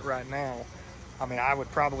much we're at right now. I mean, I would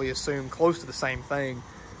probably assume close to the same thing.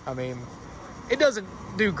 I mean, it doesn't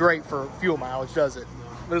do great for fuel mileage, does it?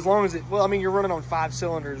 But as long as it, well, I mean, you're running on 5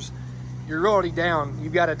 cylinders. You're already down.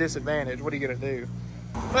 You've got a disadvantage. What are you gonna do?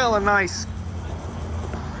 Well, a nice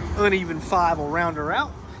uneven 5 will round her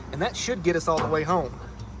out, and that should get us all the way home.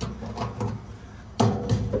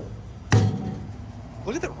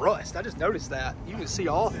 Look at the rust. I just noticed that. You can see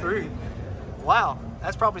all through. Wow,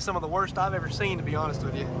 that's probably some of the worst I've ever seen, to be honest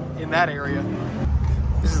with you, in that area.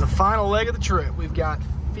 This is the final leg of the trip. We've got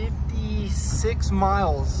 56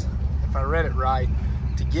 miles, if I read it right,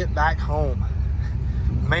 to get back home.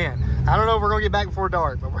 Man, I don't know if we're gonna get back before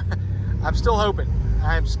dark, but I'm still hoping.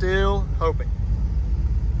 I'm still hoping.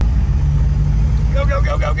 Go, go,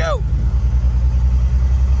 go, go, go!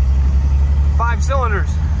 5 cylinders.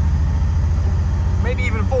 Maybe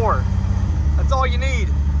even 4. That's all you need.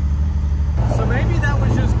 So maybe that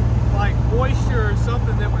was just like moisture or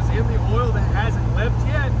something that was in the oil that hasn't left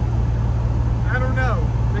yet. I don't know,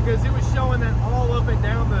 because it was showing that all up and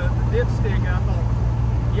down the dipstick, and I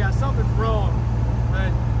thought, yeah, something's wrong.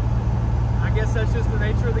 But I guess that's just the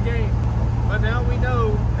nature of the game. But now we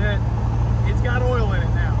know that it's got oil in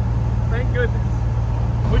it now. Thank goodness.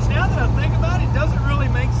 Which now that I think about it, doesn't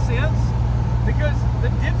really make sense, because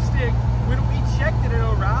the dipstick, when we checked it at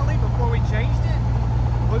O'Reilly before we changed it,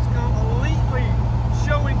 was completely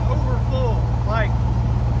showing over full. Like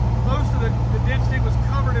most of the dipstick was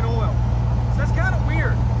covered in oil. So that's kind of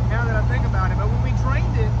weird now that I think about it. But when we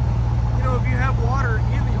drained it, you know, if you have water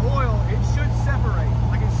in the oil, it should separate.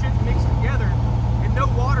 Like it should mix together, and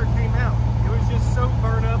no water came out. It was just so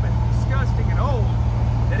burned up and disgusting and old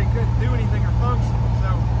that it couldn't do anything or function.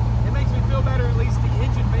 So it makes me feel better. At least the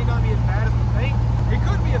engine may not be as bad as we think. It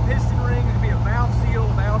could be a piston ring, it could be a valve seal.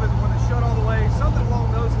 The valve is the one that shut all the way.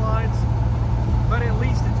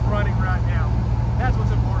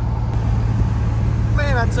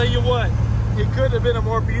 tell you what, it couldn't have been a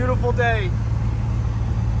more beautiful day.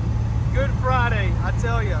 Good Friday, I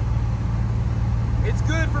tell you. It's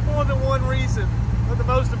good for more than one reason, but the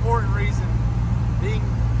most important reason being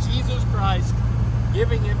Jesus Christ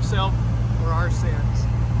giving himself for our sins.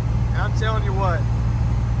 And I'm telling you what,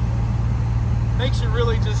 makes you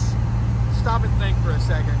really just stop and think for a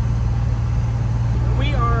second.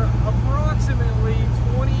 We are approximately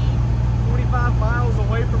 20-25 miles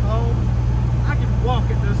away from home. I can walk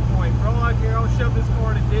at this point. For all I care, I'll shove this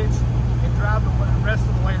car in a ditch and drive the rest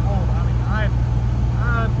of the way home. I mean,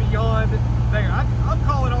 I'm beyond there. I'm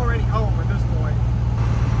calling already home at this point.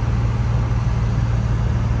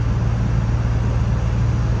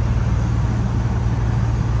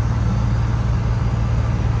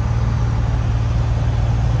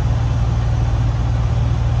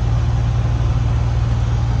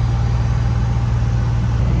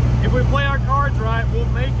 If we play our cards right, we'll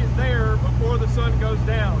make it there before the sun goes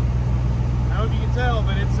down. I don't know if you can tell,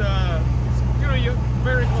 but it's going to be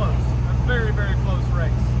very close. A very, very close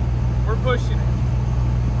race. We're pushing it.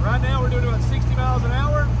 Right now we're doing about 60 miles an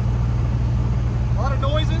hour. A lot of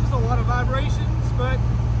noises, a lot of vibrations, but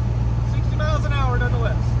 60 miles an hour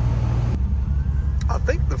nonetheless. I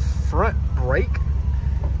think the front brake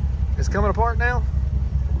is coming apart now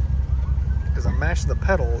because I mashed the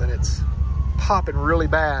pedal and it's popping really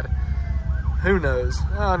bad. Who knows?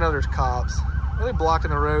 Oh, no, there's cops. Are they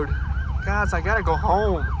blocking the road? Guys, I gotta go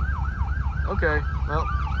home. Okay, well,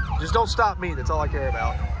 just don't stop me. That's all I care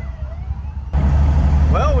about.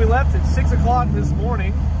 Well, we left at 6 o'clock this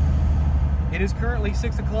morning. It is currently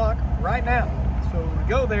 6 o'clock right now. So we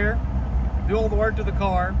go there, do all the work to the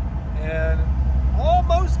car, and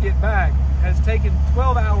almost get back. It has taken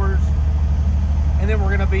 12 hours, and then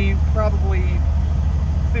we're gonna be probably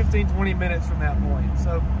 15-20 minutes from that point.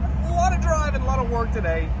 So a lot of driving, a lot of work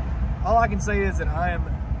today. All I can say is that I am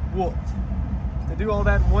whooped. To do all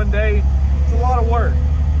that in one day, it's a lot of work.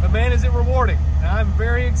 But man, is it rewarding. And I'm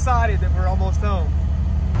very excited that we're almost home.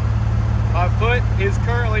 My foot is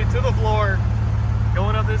currently to the floor,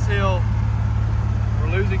 going up this hill.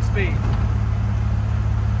 We're losing speed.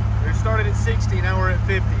 We started at 60, now we're at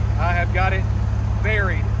 50. I have got it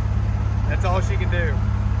buried. That's all she can do.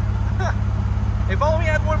 If only we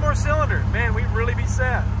had one more cylinder, man, we'd really be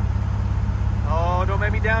set. Oh, don't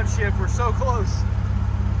make me downshift. We're so close.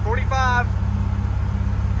 45.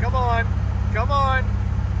 Come on. Come on.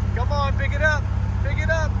 Come on. Pick it up. Pick it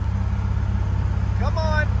up. Come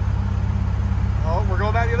on. Oh, we're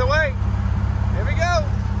going back the other way. Here we go.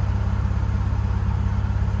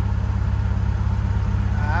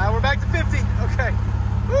 We're back to 50. Okay.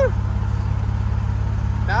 Woo.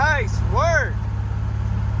 Nice work.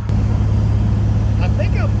 I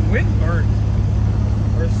think I'm wind burnt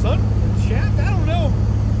or sun chapped. I don't know.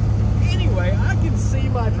 Anyway, I can see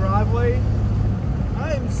my driveway.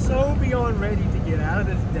 I am so beyond ready to get out of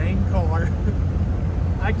this dang car.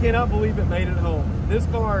 I cannot believe it made it home. This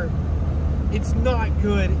car, it's not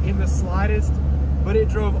good in the slightest, but it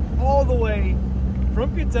drove all the way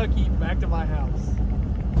from Kentucky back to my house.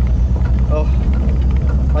 Oh,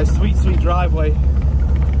 my sweet, sweet driveway.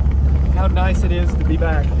 How nice it is to be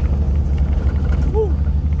back. Woo.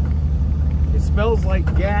 It smells like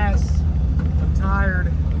gas. I'm tired,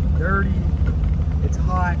 I'm dirty, it's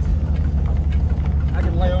hot. I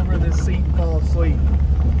can lay over this seat and fall asleep.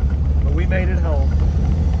 But we made it home,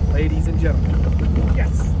 ladies and gentlemen.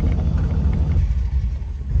 Yes!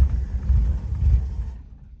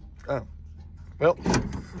 Oh, well,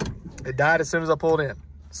 it died as soon as I pulled in.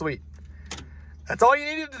 Sweet. That's all you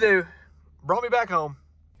needed to do. Brought me back home.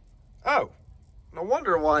 Oh, no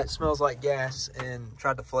wonder why it smells like gas and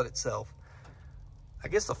tried to flood itself. I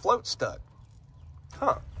guess the float's stuck.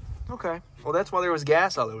 Huh. Okay. Well, that's why there was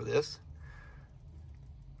gas all over this.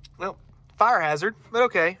 Well, fire hazard, but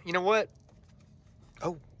okay. You know what?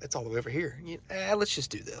 Oh, it's all the way over here. Let's just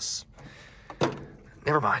do this.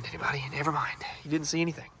 Never mind, anybody. Never mind. You didn't see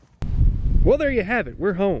anything. Well, there you have it.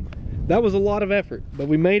 We're home. That was a lot of effort, but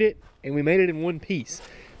we made it, and we made it in one piece.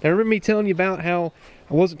 Now, remember me telling you about how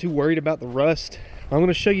I wasn't too worried about the rust? I'm going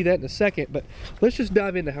to show you that in a second, but let's just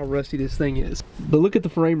dive into how rusty this thing is. But look at the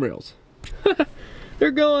frame rails.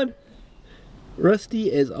 They're gone.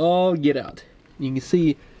 Rusty as all get out. You can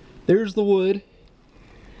see there's the wood.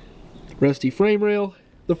 Rusty frame rail.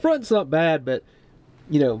 The front's not bad, but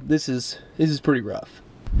you know, this is pretty rough.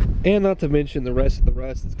 And not to mention the rest of the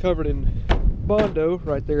rust. It's covered in Bondo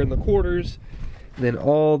right there in the quarters. And then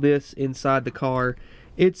all this inside the car.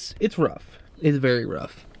 It's rough. It's very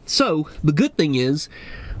rough. So the good thing is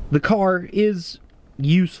the car is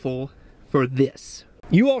useful for this.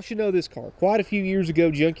 You all should know this car. Quite a few years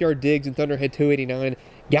ago, Junkyard Diggs and Thunderhead 289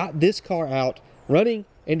 got this car out running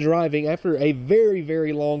and driving after a very,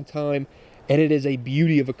 very long time, and it is a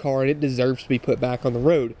beauty of a car, and it deserves to be put back on the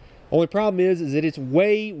road. Only problem is that it's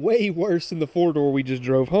way, way worse than the four-door we just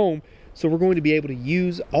drove home, so we're going to be able to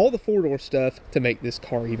use all the four-door stuff to make this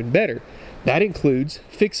car even better. That includes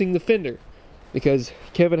fixing the fender, because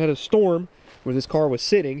Kevin had a storm where this car was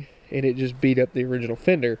sitting, and it just beat up the original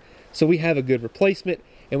fender. So we have a good replacement,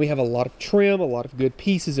 and we have a lot of trim, a lot of good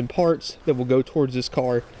pieces and parts that will go towards this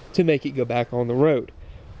car to make it go back on the road.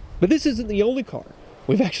 But this isn't the only car.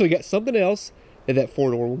 We've actually got something else that that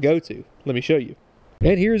four-door will go to. Let me show you.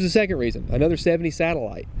 And here's the second reason, another 70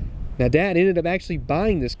 Satellite. Now, Dad ended up actually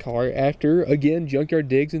buying this car after, again, Junkyard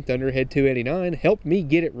Diggs and Thunderhead 289 helped me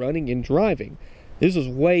get it running and driving. This was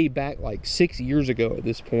way back like 6 years ago at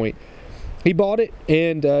this point. He bought it,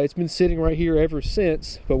 and it's been sitting right here ever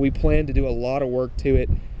since, but we plan to do a lot of work to it,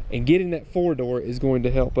 and getting that four-door is going to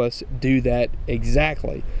help us do that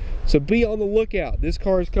exactly. So be on the lookout. This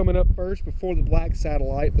car is coming up first before the Black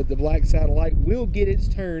Satellite, but the Black Satellite will get its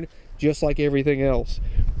turn just like everything else.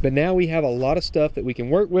 But now we have a lot of stuff that we can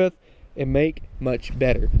work with and make much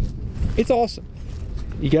better. It's awesome.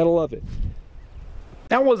 You gotta love it.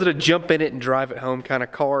 That wasn't a jump in it and drive it home kind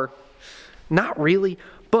of car. Not really.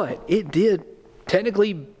 But it did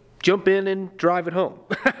technically jump in and drive it home.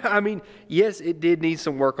 I mean, yes, it did need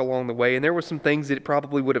some work along the way, and there were some things that it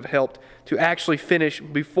probably would have helped to actually finish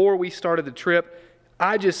before we started the trip.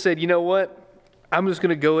 I just said, you know what? I'm just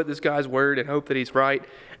going to go at this guy's word and hope that he's right.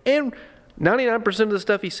 And 99% of the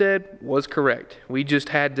stuff he said was correct. We just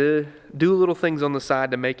had to do little things on the side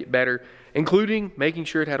to make it better, including making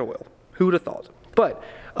sure it had oil. Who would have thought? But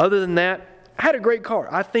other than that, I had a great car.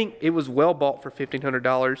 I think it was well bought for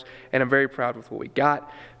 $1,500, and I'm very proud with what we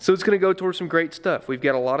got. So it's going to go towards some great stuff. We've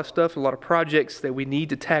got a lot of stuff, a lot of projects that we need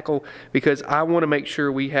to tackle because I want to make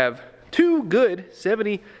sure we have two good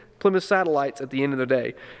 70 Plymouth Satellites at the end of the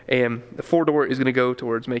day, and the four-door is going to go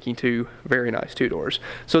towards making two very nice two-doors.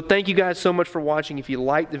 So thank you guys so much for watching. If you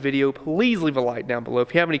liked the video, please leave a like down below.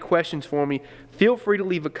 If you have any questions for me, feel free to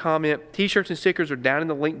leave a comment. T-shirts and stickers are down in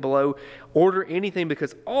the link below. Order anything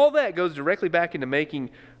because all that goes directly back into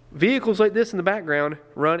making vehicles like this in the background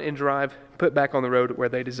run and drive, put back on the road where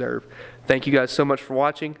they deserve. Thank you guys so much for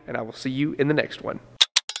watching, and I will see you in the next one.